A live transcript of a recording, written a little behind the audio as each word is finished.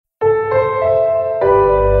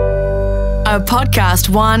A Podcast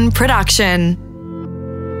One production.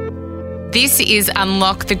 This is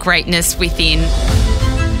Unlock the Greatness Within.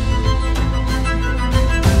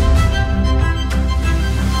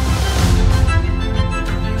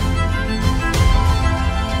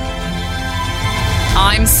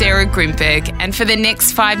 I'm Sarah Grimberg, and for the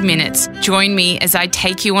next 5 minutes, join me as I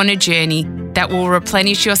take you on a journey that will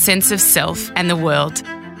replenish your sense of self and the world,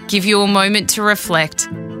 give you a moment to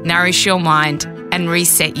reflect, nourish your mind, and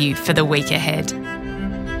reset you for the week ahead.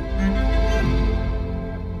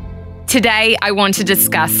 Today, I want to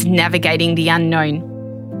discuss navigating the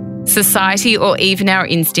unknown. Society or even our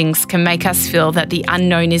instincts can make us feel that the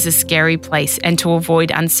unknown is a scary place and to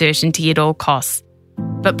avoid uncertainty at all costs.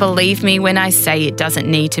 But believe me when I say it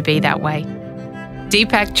doesn't need to be that way.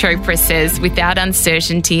 Deepak Chopra says, without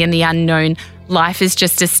uncertainty and the unknown, life is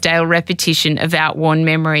just a stale repetition of outworn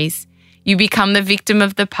memories. You become the victim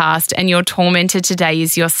of the past, and your tormentor today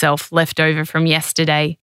is yourself left over from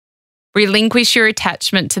yesterday. Relinquish your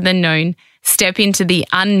attachment to the known, step into the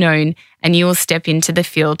unknown, and you will step into the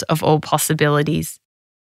field of all possibilities.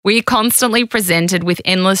 We are constantly presented with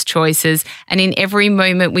endless choices, and in every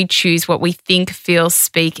moment we choose what we think, feel,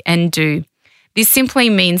 speak, and do. This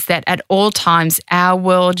simply means that at all times, our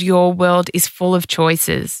world, your world, is full of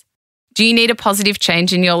choices. Do you need a positive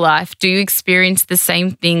change in your life? Do you experience the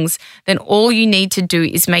same things? Then all you need to do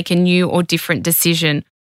is make a new or different decision.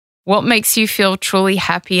 What makes you feel truly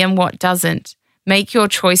happy and what doesn't? Make your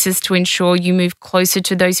choices to ensure you move closer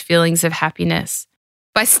to those feelings of happiness.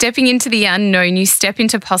 By stepping into the unknown, you step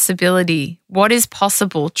into possibility. What is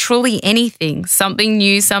possible? Truly anything. Something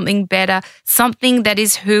new, something better, something that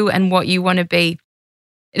is who and what you want to be.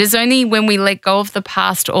 It is only when we let go of the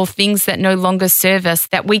past or things that no longer serve us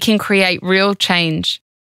that we can create real change.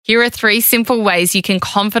 Here are 3 simple ways you can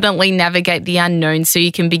confidently navigate the unknown so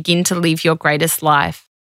you can begin to live your greatest life.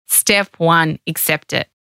 Step 1, accept it.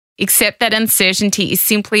 Accept that uncertainty is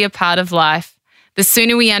simply a part of life. The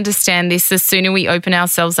sooner we understand this, the sooner we open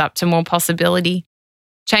ourselves up to more possibility.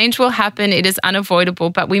 Change will happen, it is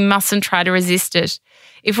unavoidable, but we mustn't try to resist it.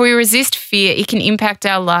 If we resist fear, it can impact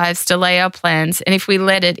our lives, delay our plans, and if we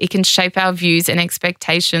let it, it can shape our views and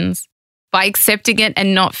expectations. By accepting it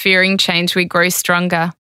and not fearing change, we grow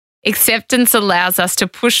stronger. Acceptance allows us to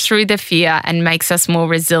push through the fear and makes us more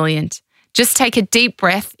resilient. Just take a deep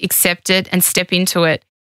breath, accept it, and step into it.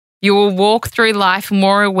 You will walk through life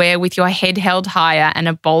more aware with your head held higher and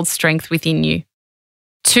a bold strength within you.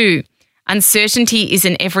 2. Uncertainty is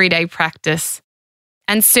an everyday practice.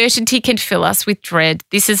 Uncertainty can fill us with dread.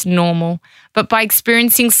 This is normal, but by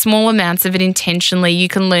experiencing small amounts of it intentionally, you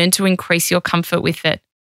can learn to increase your comfort with it.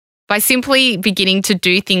 By simply beginning to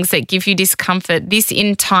do things that give you discomfort, this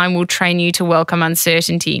in time will train you to welcome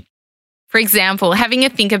uncertainty. For example, having a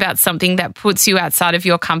think about something that puts you outside of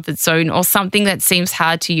your comfort zone or something that seems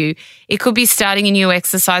hard to you. It could be starting a new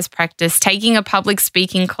exercise practice, taking a public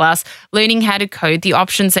speaking class, learning how to code. The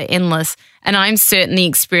options are endless, and I'm certain the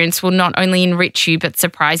experience will not only enrich you but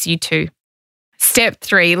surprise you too. Step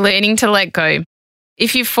 3, learning to let go.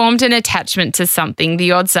 If you've formed an attachment to something,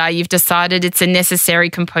 the odds are you've decided it's a necessary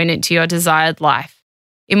component to your desired life.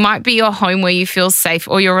 It might be your home where you feel safe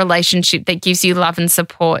or your relationship that gives you love and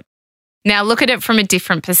support. Now look at it from a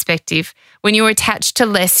different perspective. When you're attached to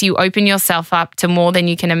less, you open yourself up to more than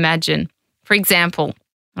you can imagine. For example,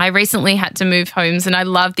 I recently had to move homes and I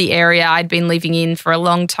loved the area I'd been living in for a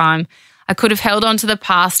long time. I could have held on to the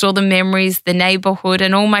past, all the memories, the neighbourhood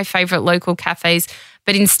and all my favourite local cafes,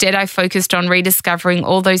 but instead I focused on rediscovering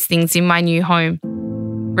all those things in my new home.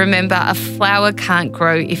 Remember, a flower can't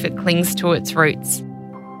grow if it clings to its roots.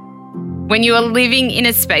 When you are living in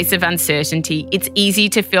a space of uncertainty, it's easy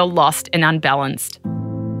to feel lost and unbalanced.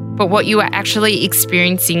 But what you are actually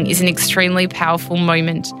experiencing is an extremely powerful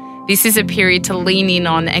moment. This is a period to lean in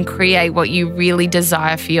on and create what you really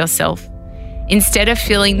desire for yourself. Instead of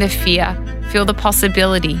feeling the fear, feel the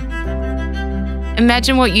possibility.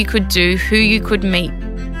 Imagine what you could do, who you could meet,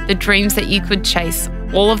 the dreams that you could chase,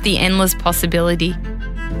 all of the endless possibility.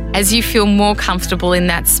 As you feel more comfortable in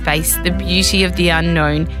that space, the beauty of the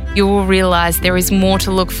unknown, you will realise there is more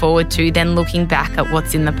to look forward to than looking back at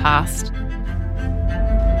what's in the past.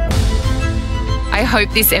 I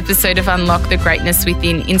hope this episode of Unlock the Greatness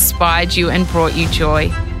Within inspired you and brought you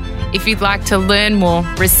joy. If you'd like to learn more,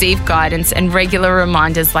 receive guidance and regular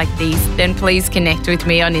reminders like these, then please connect with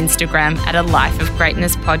me on Instagram at A Life of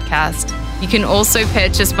Greatness Podcast. You can also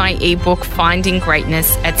purchase my ebook, Finding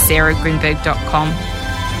Greatness, at sarahgrimberg.com.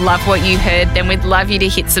 Love what you heard? Then we'd love you to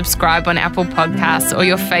hit subscribe on Apple Podcasts or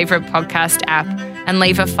your favourite podcast app and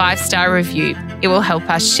leave a 5-star review. It will help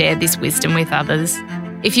us share this wisdom with others.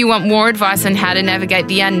 If you want more advice on how to navigate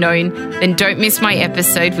the unknown, then don't miss my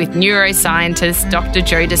episode with neuroscientist Dr.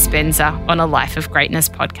 Joe Dispenza on a Life of Greatness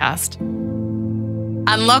podcast.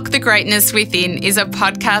 Unlock the Greatness Within is a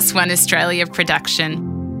Podcast One Australia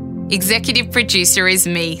production. Executive producer is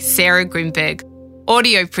me, Sarah Grimberg.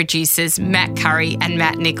 Audio producers Matt Curry and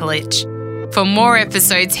Matt Nikolic. For more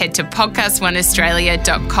episodes, head to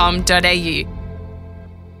podcastoneaustralia.com.au.